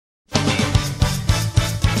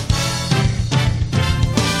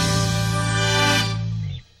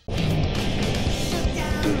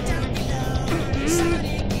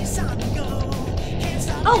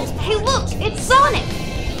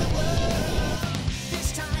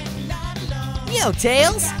Heyo,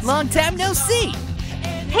 Tails! Long time no see!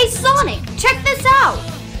 Hey, Sonic, check this out!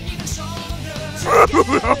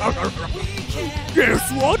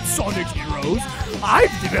 Guess what, Sonic Heroes? I've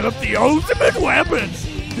developed the ultimate weapon!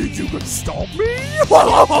 Think you can stop me?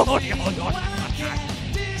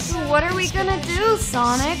 What are we gonna do,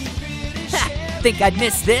 Sonic? Ha! Think I'd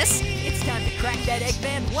miss this? It's time to crack that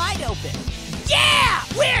Eggman wide open! Yeah!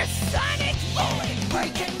 We're Sonic Bullet!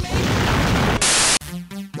 Freakin'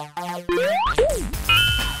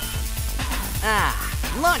 Ah,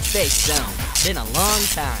 launch base zone. Been a long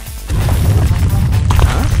time.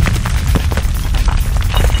 Huh?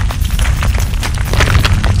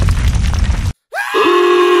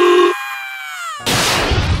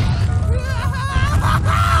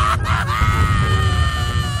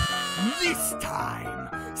 This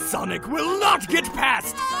time, Sonic will not get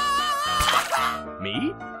past!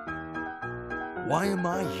 Me? Why am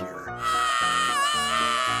I here?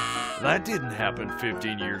 That didn't happen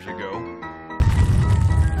 15 years ago.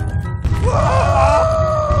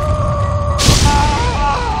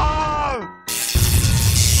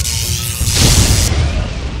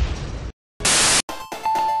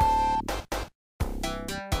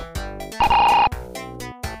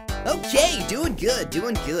 Okay, doing good,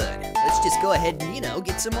 doing good. Let's just go ahead and,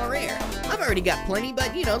 get some more air. I've already got plenty,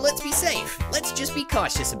 but, let's be safe. Let's just be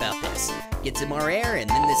cautious about this. Get some more air, and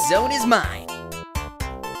then this zone is mine.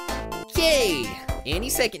 Okay, any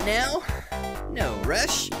second now. No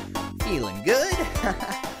rush. Feeling good.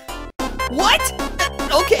 What?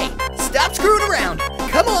 Okay, stop screwing around.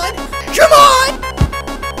 Come on, come on!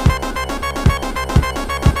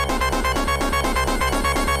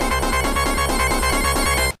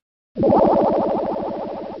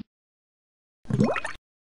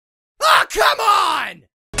 Oh, come on!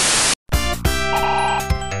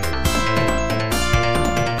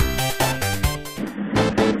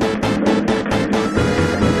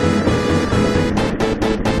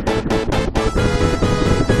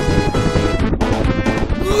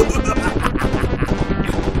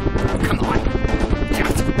 Come on.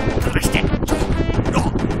 Just understand.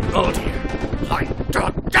 Oh dear.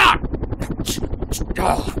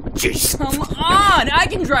 Oh, jeez. Come on! I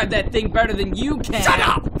can drive that thing better than you can! Shut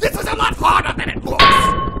up! This is a lot harder than it looks!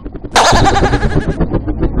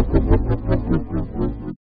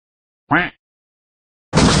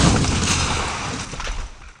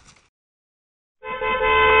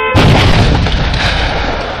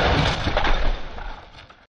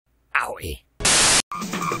 Owie.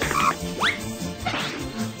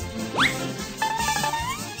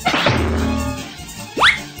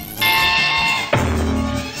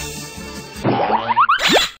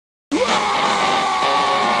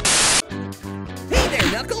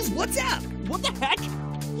 What's up? What the heck?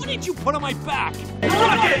 What did you put on my back?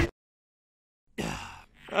 Rocket!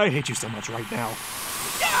 I hate you so much right now.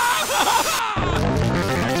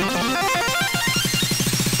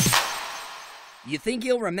 You think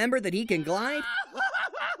he'll remember that he can glide?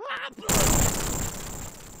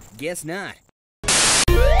 Guess not.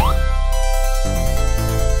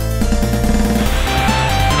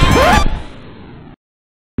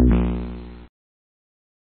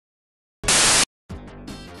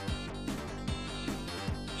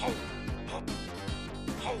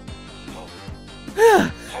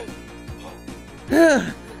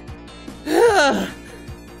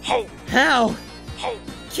 How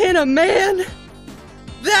can a man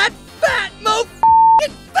that fat move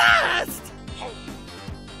f***ing fast?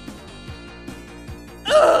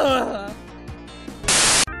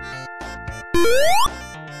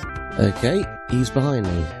 Okay, he's behind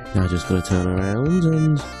me. Now I just gotta turn around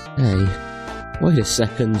and... Hey, wait a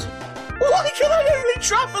second. Why can I only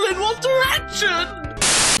travel in one direction?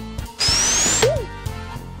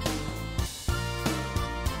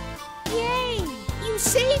 Yay! You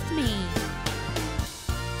saved me!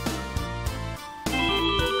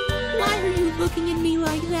 Why are you looking at me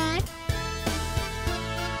like that?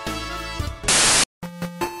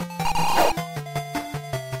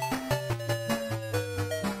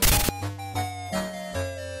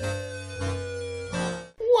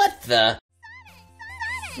 What the?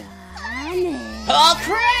 Sonic! Oh,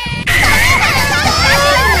 crap!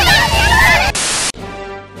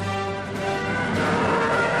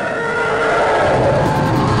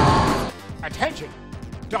 Attention!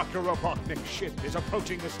 Dr. Robotnik's ship is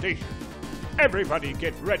approaching the station. Everybody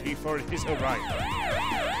get ready for his arrival.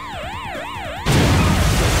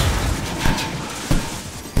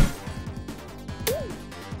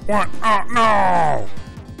 What? No!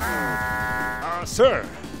 Sir,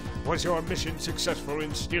 was your mission successful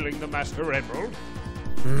in stealing the Master Emerald?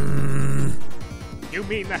 You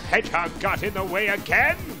mean the hedgehog got in the way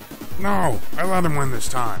again? No, I let him win this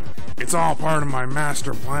time. It's all part of my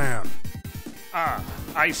master plan. Ah,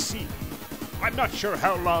 I see. I'm not sure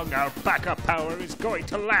how long our backup power is going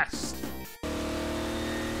to last.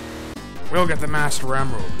 We'll get the Master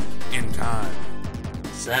Emerald in time.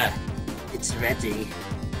 Sir, it's ready.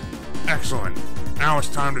 Excellent. Now it's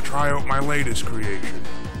time to try out my latest creation.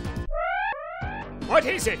 What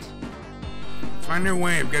is it? It's my new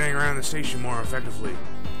way of getting around the station more effectively.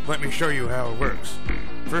 Let me show you how it works.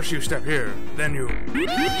 First you step here, then you...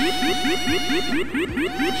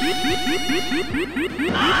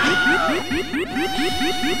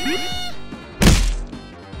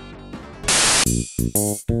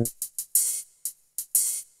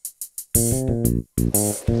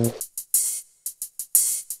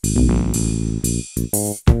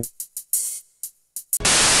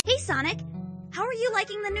 Hey, Sonic. How are you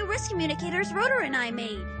liking the new wrist communicators Rotor and I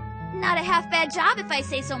made? Not a half bad job if I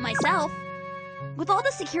say so myself. With all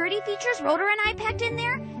the security features Rotor and I packed in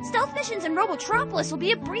there, stealth missions in Robotropolis will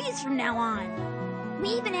be a breeze from now on. We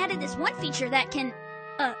even added this one feature that can,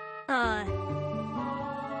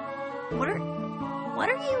 What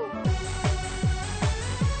are you...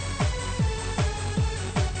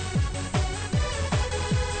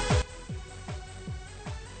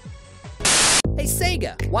 Hey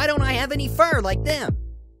Sega, why don't I have any fur like them?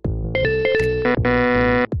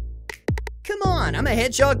 Come on, I'm a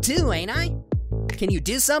hedgehog too, ain't I? Can you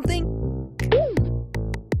do something?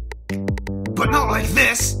 But not like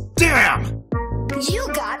this! Damn! You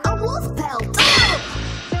got a wolf pelt!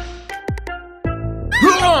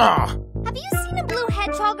 Ah! Have you seen a blue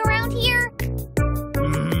hedgehog around here?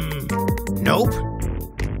 Nope.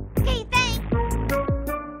 Hey, thanks!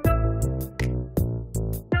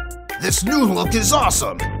 This new look is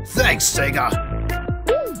awesome! Thanks, Sega!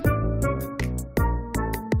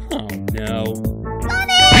 Oh no.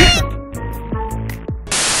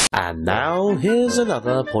 And now, here's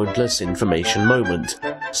another pointless information moment,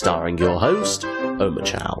 starring your host,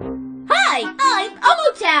 Omochow. Hi, I'm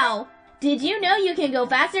Omochow! Did you know you can go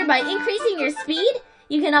faster by increasing your speed?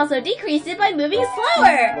 You can also decrease it by moving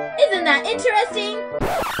slower! Isn't that interesting?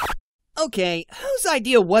 Okay, whose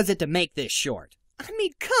idea was it to make this short? I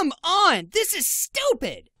mean, come on! This is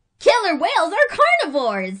stupid! Killer whales are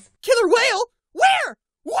carnivores! Killer whale? Where?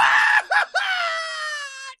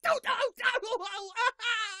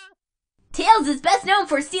 Tails is best known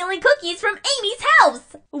for stealing cookies from Amy's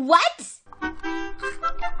house! What?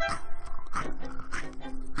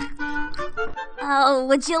 Oh,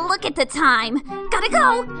 would you look at the time? Gotta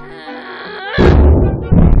go!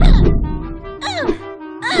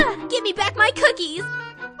 Give me back my cookies!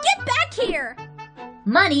 Get back here!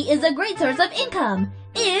 Money is a great source of income.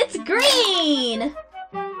 It's green!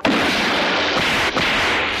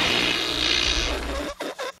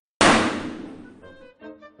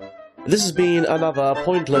 This has been another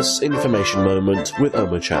pointless information moment with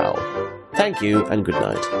Omochow. Thank you and good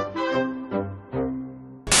night.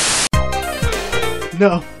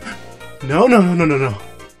 No. No.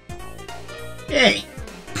 Hey,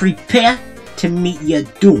 prepare to meet your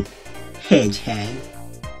doom, hedgehog.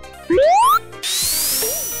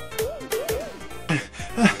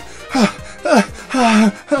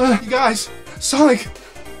 You guys,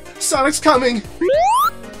 Sonic's coming.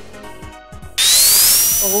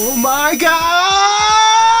 Oh my god!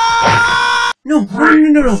 No,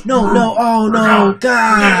 oh no,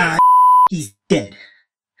 God! He's dead.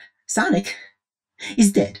 Sonic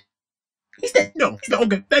is dead. He's dead. No,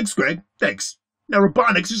 okay, thanks, Greg. Thanks. Now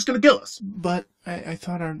Badniks is just gonna kill us. But I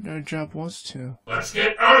thought our job was to. Let's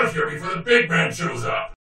get out of here before the big man shows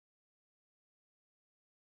up.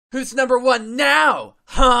 Who's number one now?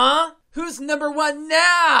 Huh? Who's number one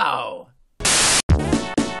now?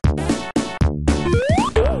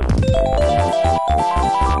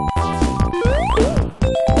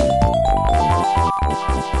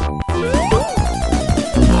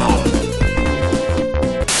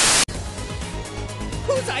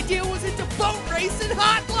 Whose idea was it to boat race in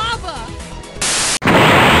hot lava?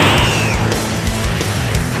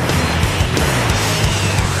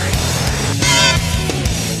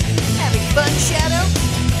 Having fun, Shadow?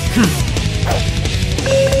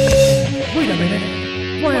 Wait a minute.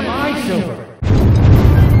 Why am I Silver?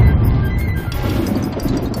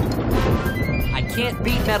 I can't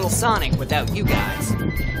beat Metal Sonic without you guys.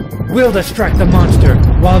 We'll distract the monster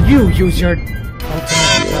while you use your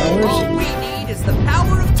ultimate powers. All we need is the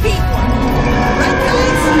power of teamwork. Right,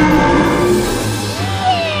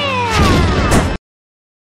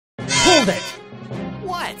 guys? Hold it!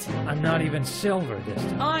 What? I'm not even Silver this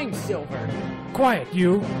time. I'm Silver. Quiet,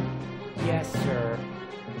 you. Yes, sir.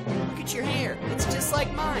 Look at your hair. It's just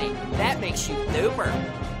like mine. That makes you Looper.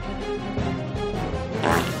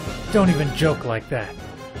 Don't even joke like that.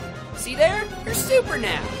 See there? You're super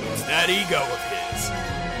now. It's that ego of his.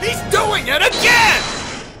 He's doing it again!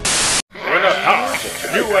 When a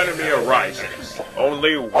powerful new enemy arises,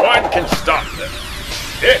 only one can stop them.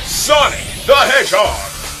 It's Sonic the Hedgehog!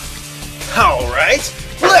 Alright,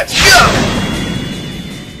 let's go!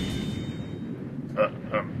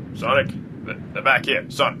 Sonic? The back here.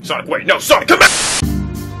 Sonic, wait, no, Sonic, come back!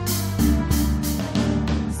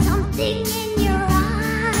 Something in your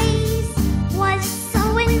eyes was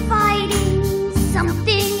so inviting.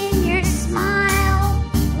 Something in your smile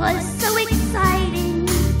was so exciting.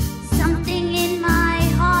 Something in my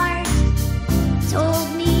heart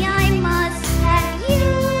told me I must have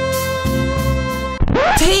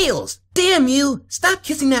you. Tails! Damn you! Stop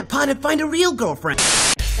kissing that pot and find a real girlfriend!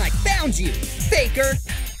 I found you, faker!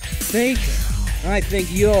 Faker? I think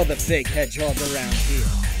you're the fake hedgehog around here.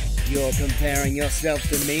 You're comparing yourself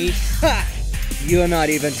to me? Ha! You're not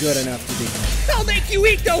even good enough to be. I'll make you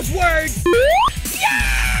eat those words!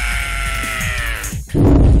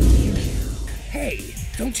 Hey,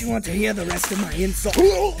 don't you want to hear the rest of my insult?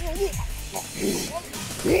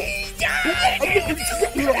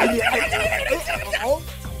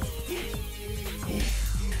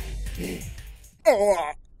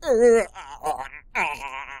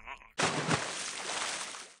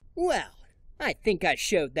 Well, I think I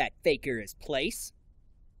showed that faker his place.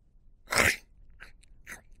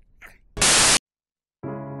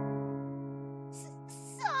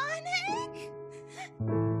 Sonic?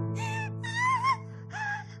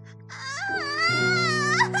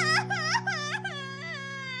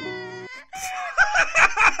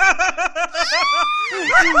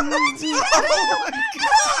 Oh my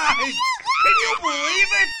god! Can you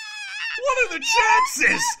believe it? What are the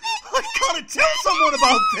chances? I gotta tell someone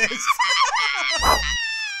about this!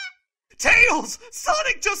 Tails!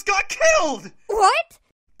 Sonic just got killed! What?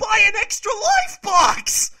 By an extra life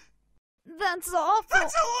box! That's awful.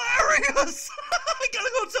 That's hilarious! I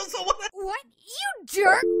gotta go tell someone that. What? You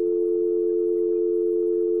jerk!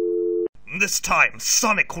 This time,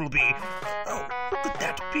 Sonic will be... Oh, who could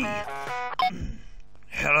that be?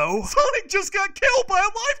 Hello? Sonic just got killed by a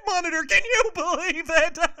life monitor! Can you believe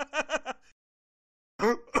it?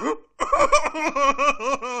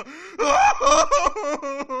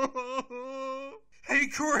 Hey,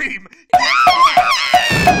 Cream!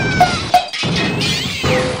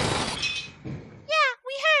 Yeah,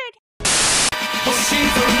 we heard.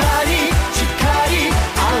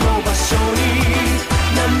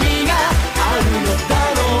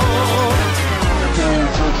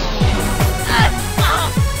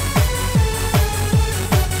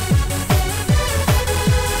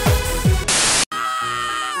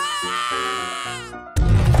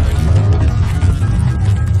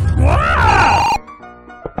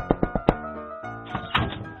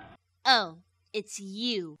 Oh, it's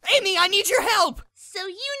you. Amy, I need your help! So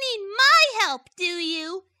you need my help, do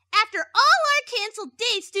you? After all our canceled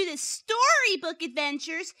dates through the storybook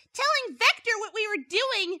adventures, telling Vector what we were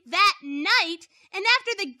doing that night, and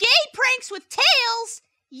after the gay pranks with Tails,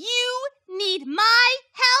 you need my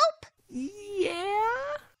help?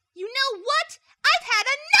 Yeah? You know what? I've had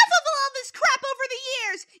enough of all this crap over the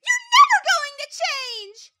years! You're never going to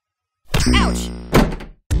change! Ouch!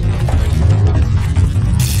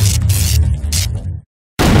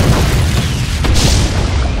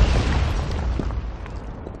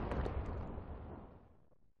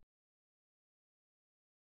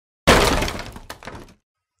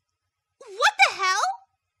 What the hell?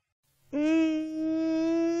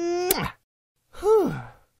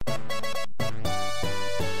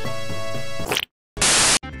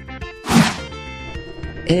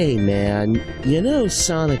 Hey man, you know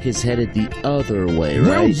Sonic is headed the other way,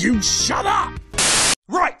 right? Will you shut up?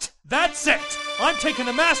 Right! That's it! I'm taking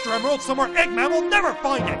the Master Emerald somewhere Eggman will never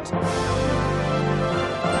find it!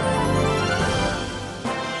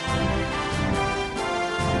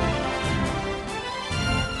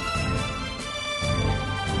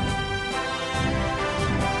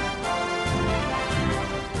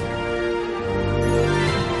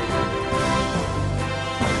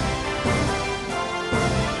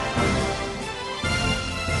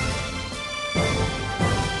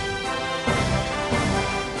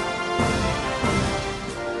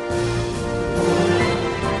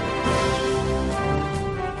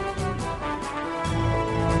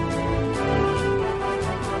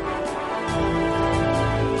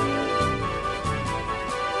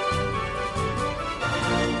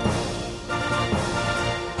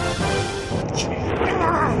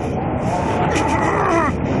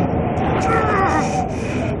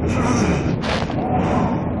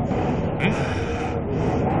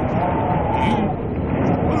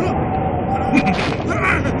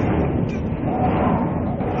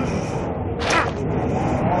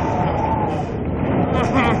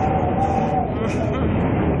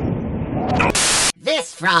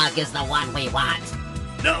 This frog is the one we want.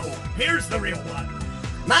 No, here's the real one.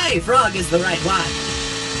 My frog is the right one.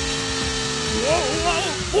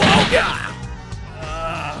 Whoa!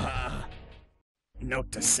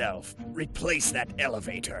 Note to self, replace that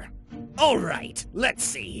elevator. Alright, let's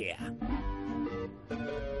see here.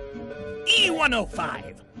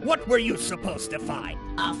 E105, what were you supposed to find?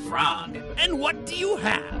 A frog. And what do you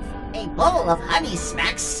have? A bowl of Honey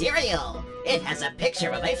Smacks cereal. It has a picture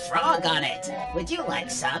of a frog on it. Would you like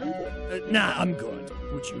some? Nah, I'm good.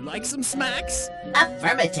 Would you like some smacks?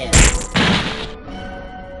 Affirmative.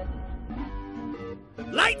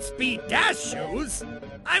 Lightspeed dash shoes?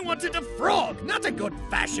 I wanted a frog, not a good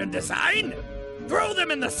fashion design. Throw them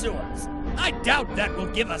in the sewers. I doubt that will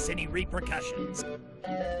give us any repercussions.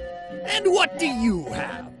 And what do you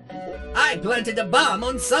have? I planted a bomb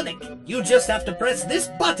on Sonic. You just have to press this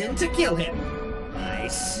button to kill him. I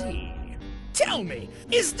see. Tell me,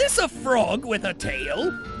 is this a frog with a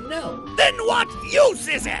tail? No. Then what use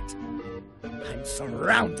is it? I'm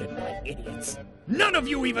surrounded by idiots. None of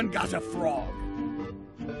you even got a frog.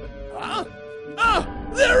 Huh? Ah,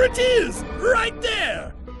 there it is! Right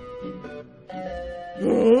there!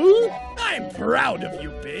 I'm proud of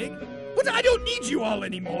you, Pig. But I don't need you all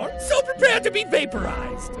anymore, so prepare to be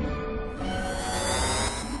vaporized.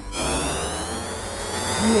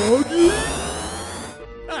 Froggy?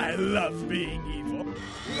 I love being evil.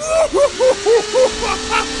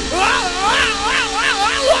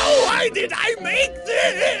 Why did I make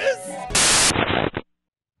this?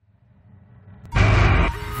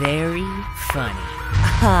 Very funny.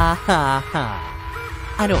 Ha ha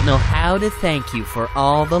ha. I don't know how to thank you for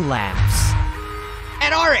all the laughs.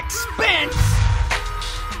 At our expense!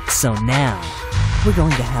 So now, we're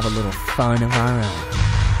going to have a little fun of our own.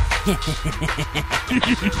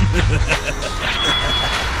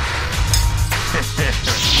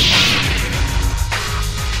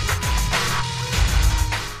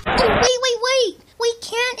 Wait! We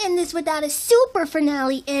can't end this without a super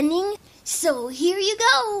finale ending. So here you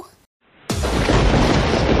go.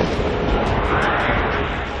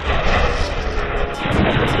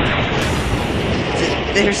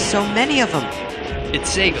 There's so many of them.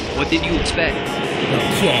 It's Sega. What did you expect?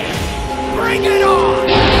 Okay. Bring it on!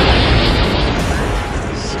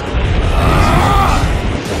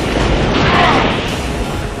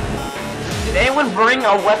 Did anyone bring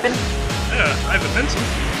a weapon? Yeah, I have a pencil.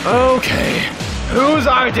 Okay. Whose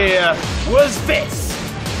idea was this?